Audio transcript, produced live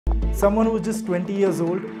someone who is just 20 years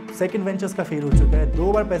old, second ventures का fail हो चुका है,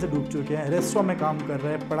 2 बार पैसे डूब चुके हैं, रेस्टोरेंट में काम कर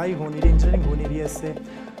रहा है, पढ़ाई हो नहीं रही, इंजीनियरिंग हो नहीं रही है इससे,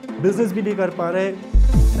 बिजनेस भी नहीं कर पा रहे,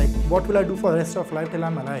 like what will I do for the rest of life till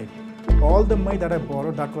I'm alive? All the money that I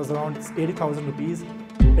borrowed, that was around 80,000 rupees,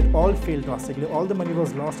 it all failed drastically. All the money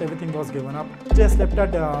was lost, everything was given up. I slept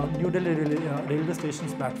at New Delhi railway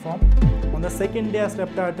station's platform. On the second day I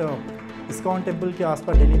slept at ISKCON temple के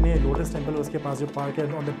आसपास दिल्ली में lotus temple उसके पास जो park है,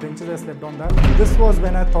 on the benches I slept on that. This was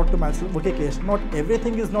when I thought to myself, okay Kesh, not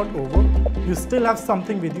everything is not over. You still have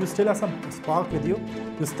something with you, still have some spark with you.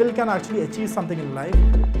 You still can actually achieve something in life.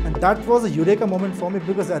 And that was a eureka moment for me,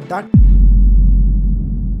 because at that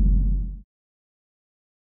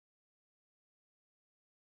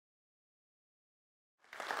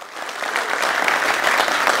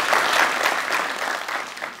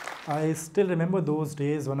I still remember those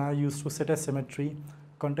days when I used to sit at cemetery,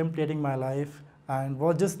 contemplating my life, and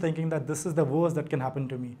was just thinking that this is the worst that can happen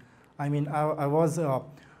to me. I mean, I've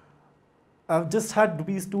just had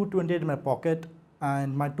rupees 228 in my pocket,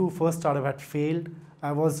 and my 2 first startups had failed.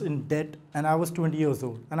 I was in debt, and I was 20 years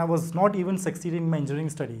old, and I was not even succeeding in my engineering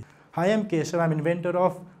studies. Hi, I'm Keshav. I'm inventor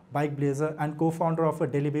of Bike Blazer and co-founder of a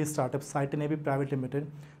Delhi-based startup, Site Private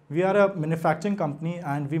Limited. We are a manufacturing company,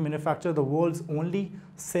 and we manufacture the world's only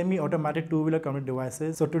semi-automatic two-wheeler connected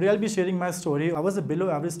devices. So today I'll be sharing my story. I was a below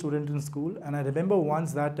average student in school, and I remember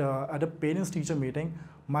once that at a parents-teacher meeting,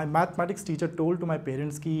 my mathematics teacher told to my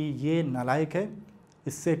parents कि ये नालायक है,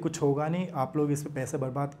 इससे कुछ होगा नहीं, आप लोग इस पे पैसे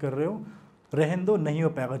बर्बाद कर रहे हो, रहने दो, नहीं हो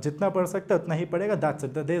पाएगा, जितना पढ़ सकता है उतना ही पढ़ेगा, that's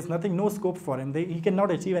it. There is nothing, no scope for him. He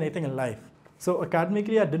cannot achieve anything in life. So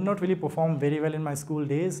academically, I did not really perform very well in my school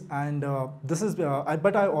days, and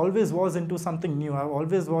but I always was into something new. I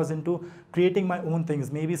always was into creating my own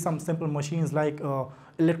things. Maybe some simple machines like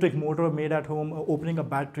electric motor made at home, opening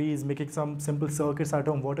up batteries, making some simple circuits at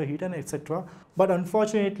home, water heater, etc. But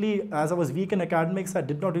unfortunately, as I was weak in academics, I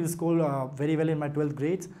did not really score very well in my 12th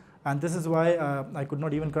grades, and this is why I could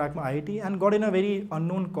not even crack my IIT and got in a very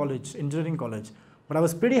unknown college, engineering college. But I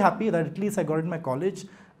was pretty happy that at least I got in my college,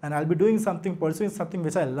 and I'll be doing something, pursuing something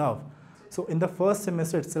which I love. So in the first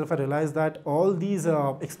semester itself, I realized that all these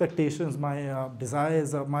expectations, my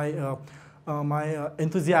desires, my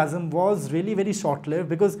enthusiasm was really very short-lived,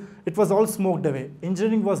 because it was all smoked away.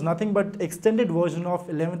 Engineering was nothing but extended version of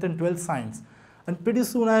 11th and 12th science. And pretty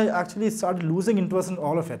soon I actually started losing interest in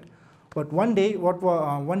all of it. But one day,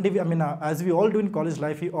 as we all do in college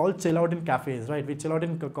life, we all chill out in cafes, right? We chill out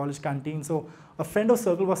in college canteen. So a friend of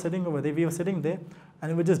circle was sitting over there. We were sitting there,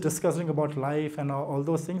 and we were just discussing about life and all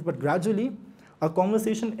those things. But gradually, our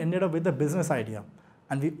conversation ended up with a business idea.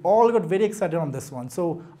 And we all got very excited on this one.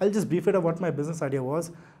 So I'll just brief it up what my business idea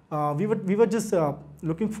was. We were just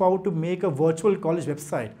looking forward to make a virtual college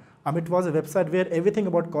website. It was a website where everything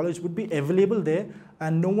about college would be available there,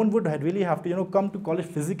 and no one would really have to come to college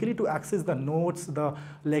physically to access the notes, the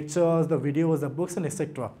lectures, the videos, the books, and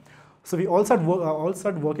etc. So we all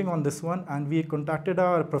started working on this one, and we contacted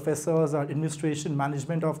our professors, our administration,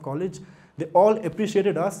 management of college. They all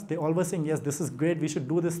appreciated us. They all were saying, yes, this is great, we should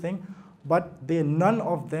do this thing. But none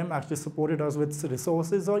of them actually supported us with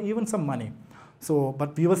resources or even some money. So,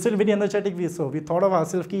 but we were still very energetic. So we thought of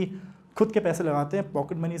ourselves कि खुद के पैसे लगाते हैं,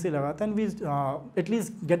 pocket money से लगाते हैं, and we at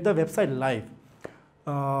least get the website live.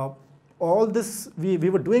 All this, we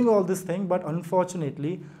were doing all this thing, but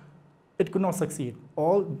unfortunately, it could not succeed.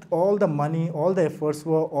 All the money, all the efforts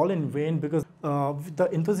were all in vain, because the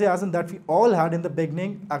enthusiasm that we all had in the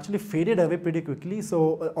beginning actually faded away pretty quickly.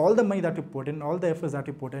 So all the money that we put in, all the efforts that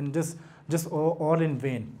we put in, just all in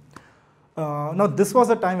vain. Now this was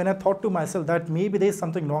a time when I thought to myself that maybe there's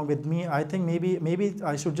something wrong with me. I think maybe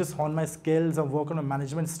I should just hone my skills and work on the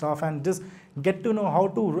management stuff and just get to know how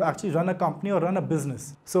to actually run a company or run a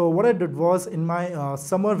business. So what I did was, in my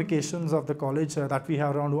summer vacations of the college that we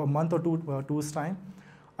have around a month or two's time,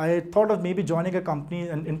 I thought of maybe joining a company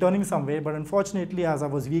and interning somewhere. But unfortunately, as I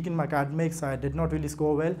was weak in my academics, I did not really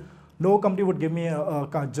score well. No company would give me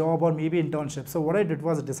a job or maybe internship. So what I did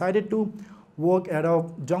was I decided to work at a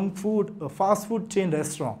fast food chain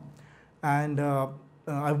restaurant, and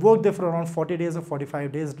I worked there for around 40 days or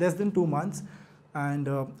 45 days, less than 2 months. And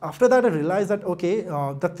after that, I realized that okay,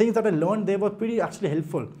 the things that I learned there were pretty actually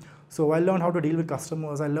helpful. So I learned how to deal with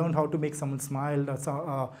customers. I learned how to make someone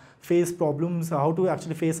smile, face problems, how to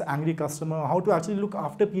actually face an angry customer, how to actually look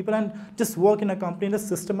after people and just work in a company in a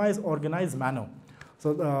systemized, organized manner.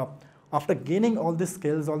 So after gaining all these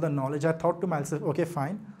skills, all the knowledge, I thought to myself, okay,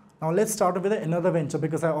 fine. Now let's start with another venture,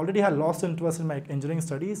 because I already had lost interest in my engineering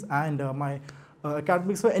studies, and my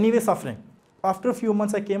academics were anyway suffering. After a few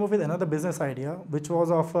months, I came up with another business idea, which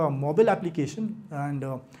was of a mobile application, and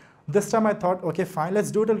This time I thought, okay, fine,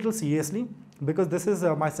 let's do it a little seriously, because this is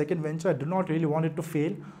my second venture. I do not really want it to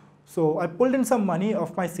fail. So I pulled in some money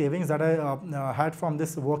of my savings that I had from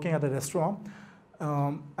this working at the restaurant.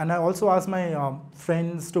 And I also asked my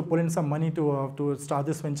friends to pull in some money to start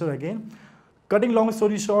this venture again. Cutting long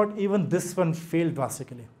story short, even this one failed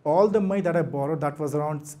drastically. All the money that I borrowed, that was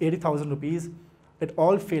around 80,000 rupees, it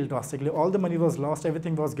all failed drastically. All the money was lost,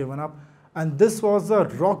 everything was given up. And this was the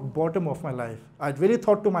rock bottom of my life. I really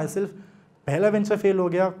thought to myself, पहला venture fail हो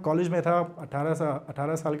गया, college में था,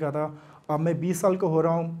 18 साल का था, अब मैं 20 साल का हो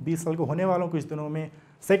रहा हूँ, 20 साल को होने वाला हूँ कुछ दिनों में.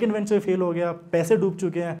 सेकंड वेंचर फेल हो गया, पैसे डूब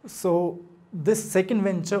चुके हैं. So this second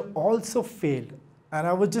venture also failed. And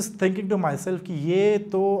I was just thinking to myself कि ये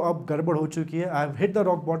तो अब गड़बड़ हो चुकी है. I've hit the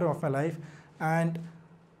rock bottom of my life, and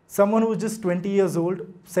someone who is just 20 years old,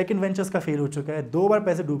 second ventures का फेल हो चुका है, 2 बार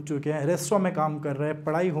पैसे डूब चुके हैं, रेस्टोरेंट में काम कर रहा है,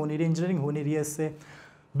 पढ़ाई हो नहीं रही, इंजीनियरिंग हो नहीं रही है, इससे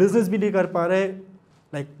बिजनेस भी नहीं कर पा रहे.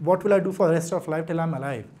 Like what will I do for rest of life till I am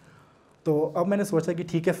alive. तो अब मैंने सोचा कि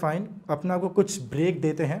ठीक है फाइन, अपने आप को कुछ ब्रेक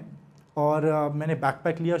देते हैं. और मैंने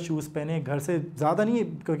बैकपैक लिया, शूज़ पहने, घर से ज़्यादा नहीं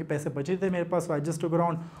क्योंकि पैसे बचे थे मेरे पास. I just took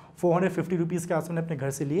around 450 rupees के आसपास मैंने अपने घर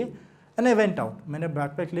से लिए, एंड आई वेंट आउट. मैंने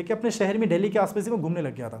बैकपैक लेके अपने शहर में, दिल्ली के आसपास ही मैं घूमने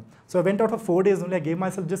लग गया था. सो I went out for 4 days only. I gave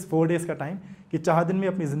my self just 4 days का टाइम कि 4 दिन में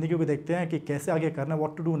अपनी ज़िंदगी को देखते हैं कि कैसे आगे करना,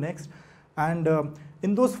 what to do next. And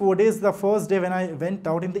in those 4 days, the first day when I went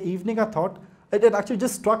out in the evening, I thought it actually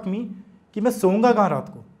just struck me कि मैं सोऊंगा कहाँ रात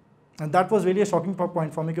को. And that was really a shocking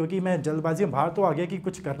point for me, क्योंकि मैं जल्दबाजी में बाहर तो आ गया कि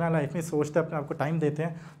कुछ करना है लाइफ में, सोचते अपने आपको टाइम देते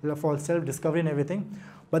हैं for self discovery and everything.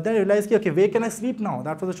 But then realise कि okay, way can I sleep now.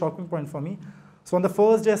 That was a shocking point for me. So on the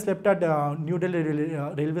first day I slept at new Delhi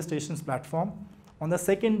railway station platform. On the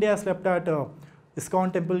second day I slept at ISKCON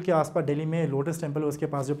temple के आसपास दिल्ली में lotus temple, उसके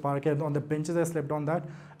पास जो park है, on the benches I slept on that.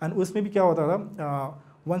 And उसमें भी क्या होता था,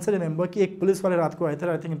 वंस आई रिमेंबर कि एक पुलिस वाले रात को आए थे.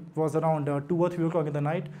 I think it was around 2 or 3 o'clock in the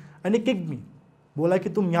night, and he kicked मी. बोला कि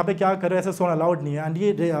तुम यहाँ पे क्या कर रहे हो, ऐसे सोना अलाउड नहीं है. एंड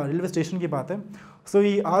ये रेलवे स्टेशन की बात है. सो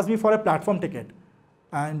he asked me for a platform ticket.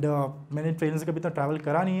 And मैंने ट्रेन से कभी इतना ट्रैवल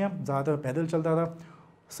करा नहीं है, ज़्यादातर पैदल चलता था.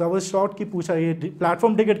 सो आई वाज शॉर्ट कि पूछा ये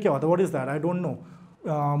प्लेटफॉर्म टिकट क्या होता है, what is that, I don't know.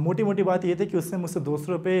 मोटी मोटी बात ये थी कि उसने मुझसे 200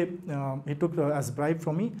 रुपये ही टुक as bribe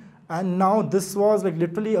from me. And now this was like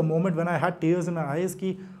literally a moment when I had tears in my eyes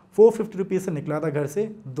कि 450 रुपीज़ से निकला था घर से,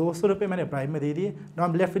 200 रुपये मैंने ब्राइब में दे दिए. Now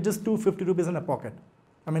I am left with just 250 rupees in a pocket.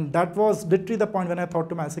 I mean, that was literally the point when I thought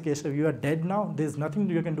to myself, Keshav, you are dead now. There's nothing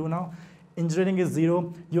you can do now. Engineering is zero.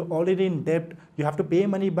 You're already in debt. You have to pay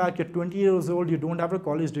money back. You're 20 years old. You don't have a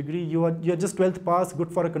college degree. You're just 12th pass,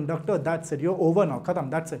 good for a conductor. That's it. You're over now.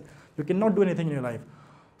 Khatam. That's it. You cannot do anything in your life.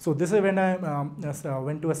 So this is when I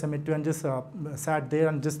went to a cemetery and just sat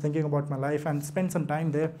there and just thinking about my life and spent some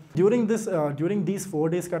time there. During these 4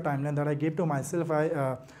 days ka timeline that I gave to myself,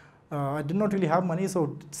 I did not really have money, so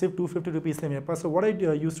सिर्फ 250 rupees थे मेरे पास. So what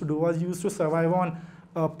I used to do was used to survive on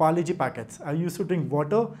Parle G packets. I used to drink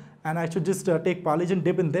water and I should just take Parle G and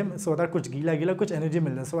dip in them so that कुछ गीला कुछ energy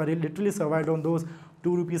मिल जाए. So I literally survived on those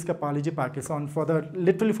 2 rupees का Parle G packets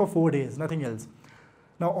literally for 4 days, nothing else.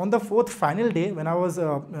 Now on the 4th final day when I was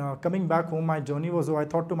coming back home, my journey was over. I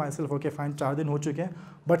thought to myself, okay fine, 4 दिन हो चुके हैं,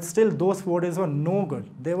 but still those 4 days were no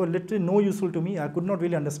good. They were literally no useful to me. I could not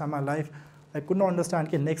really understand my life. I could not understand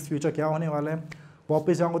कि next future क्या होने वाला है,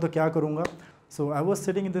 वापस जाऊँगा तो क्या करूँगा. So I was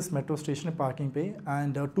sitting in this metro station parking पे,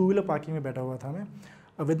 and 2-wheeler parking में बैठा हुआ था मैं,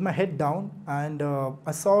 with my head down, and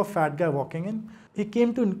I saw a fat guy walking in. He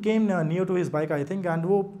came near to his bike, I think, and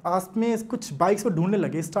वो asked me कुछ bikes वो ढूंढने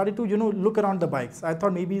लगे. He started to look around the bikes. I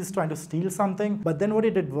thought maybe he's trying to steal something, but then what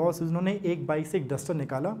he did was उन्होंने एक bike से एक duster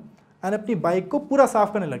निकाला एंड अपनी बाइक को पूरा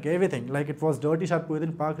साफ करने लगे, everything like it was dirty. शायद पूरे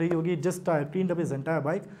दिन पार्क रही होगी. Just cleaned up his entire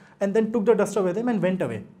bike and then took the duster with him and went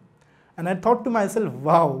away. And I thought to my self,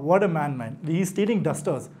 wow, what a man, he is stealing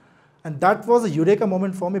dusters. And that was a eureka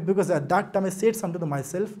moment for me, because at that time I said something to my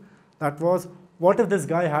self, that was, what if this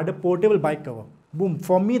guy had a portable bike cover. Boom,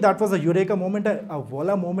 for me that was a eureka moment, a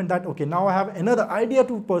voila moment, that okay, now I have another idea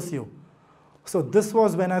to pursue. So this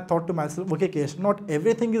was when I thought to myself, okay Kesh, not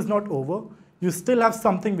everything is not over. You still have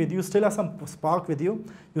something with you, you still have some spark with you,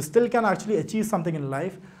 you still can actually achieve something in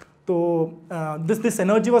life. So this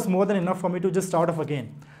energy was more than enough for me to just start off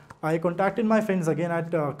again. I contacted my friends again. I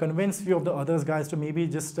convinced few of the others guys to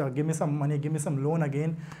maybe just give me some money, give me some loan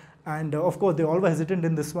again. And of course they all were hesitant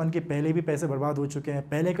in this one कि पहले भी पैसे बर्बाद हो चुके हैं,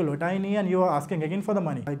 पहले को लौटा ही नहीं है, and you are asking again for the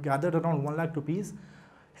money. I gathered around 1 lakh rupees.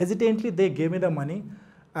 Hesitantly they gave me the money,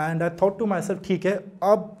 and I thought to myself, ठीक है,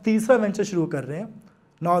 अब तीसरा वेंचर शुरू कर रहे हैं.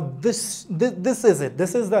 Now this is it.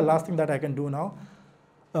 This is the last thing that I can do now.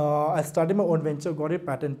 I started my own venture, got it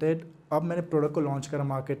patented. अब मैंने प्रोडक्ट को लॉन्च करा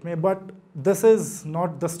मार्केट में, but this is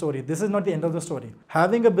not the story, this is not the end of the story.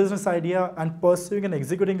 Having a business idea and pursuing and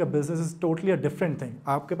executing a business is totally a different thing.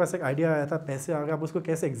 आपके पास एक idea आया था, पैसे आ गए, आप उसको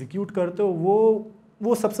कैसे एग्जीक्यूट करते हो,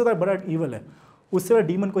 वो सबसे ज़्यादा बड़ा ईवल है. उससे बड़ा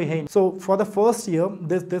डीमन कोई है ही. So for the first year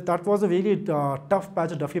that was a very tough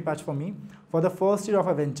patch, Duffy patch for me. For the first year of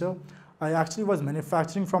a venture I actually was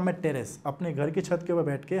manufacturing from my terrace. अपने घर की छत के ऊपर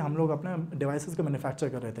बैठ के हम लोग अपने डिवाइसेस को मैन्युफैक्चर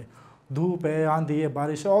कर रहे थे. धूप है, आंधी है,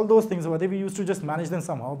 बारिश है, all those things were there. We used to just manage them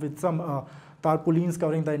somehow with some tarpaulins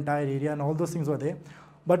covering the entire area and all those things were there.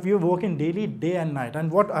 But we were working daily, day and night.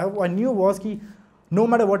 And what I knew was कि no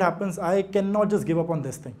matter what happens, I cannot just give up on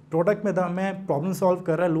this thing. Product में मैं problem solve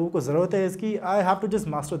कर रहा है, लोगों को ज़रूरत है इसकी, I have to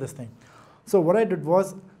just master this thing. So what I did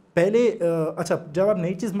was पहले अच्छा जब आप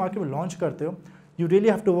नई चीज़ मार्केट में लॉन्च करते हो, you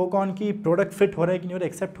really have to work on कि प्रोडक्ट फिट हो रहा है कि नहीं हो रहा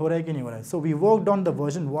है, एक्सेप्ट हो रहा है कि नहीं हो रहा है. So we worked on the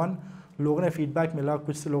version 1. लोगों ने फीडबैक मिला,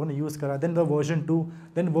 कुछ लोगों ने यूज़ करा. Then the version 2,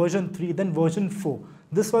 then version 3, then version 4.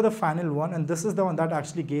 This was the final one and this is the one that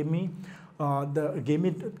actually gave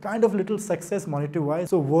me kind of little success monetary wise.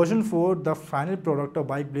 So version 4, the final product of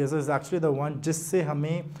Bike Blazer, is actually the one जिससे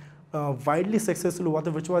हमें widely successful हुआ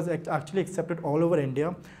था, which was actually accepted all over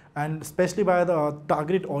India and especially by the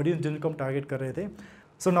target audience जिनको हम target कर रहे थे.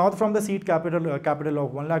 So now from the seed capital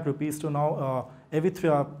of 1 lakh rupees to now every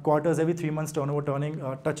 3 quarters, every 3 months turnover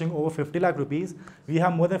touching over 50 lakh rupees, we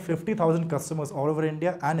have more than 50,000 customers all over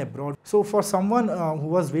India and abroad. So for someone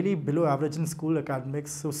who was really below average in school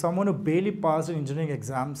academics, so someone who barely passed in engineering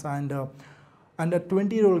exams and a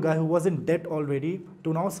 20-year-old guy who was in debt already,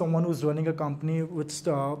 to now someone who's running a company which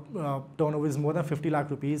turnover is more than 50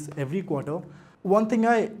 lakh rupees every quarter. One thing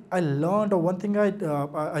I learned, or one thing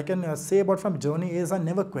I can say about my journey is I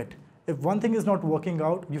never quit. If one thing is not working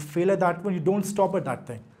out, you fail at that one, you don't stop at that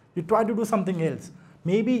thing. You try to do something else.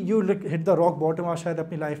 Maybe you hit the rock bottom, और शायद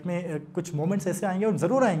अपनी life में कुछ moments ऐसे आएंगे और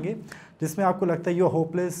ज़रूर आएंगे जिसमें आपको लगता है you are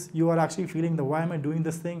hopeless, you are actually feeling the why am I doing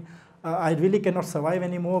this thing, I really cannot survive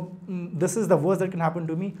anymore, this is the worst that can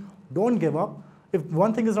happen to me. Don't give up. If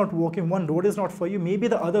one thing is not working, one road is not for you, maybe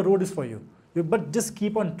the other road is for you. But just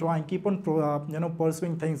keep on trying, keep on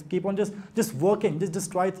pursuing things, keep on just working,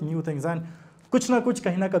 just try new things and कुछ ना कुछ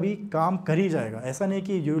कहीं ना कभी काम कर ही जाएगा. ऐसा नहीं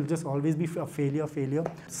कि you will just always be a failure.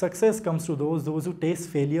 Success comes to those who taste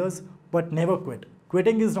failures but never quit.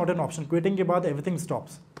 Quitting is not an option. Quitting के बाद everything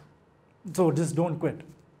stops. So just don't quit.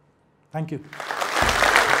 Thank you.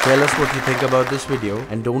 Tell us what you think about this video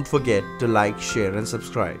and don't forget to like, share and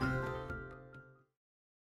subscribe.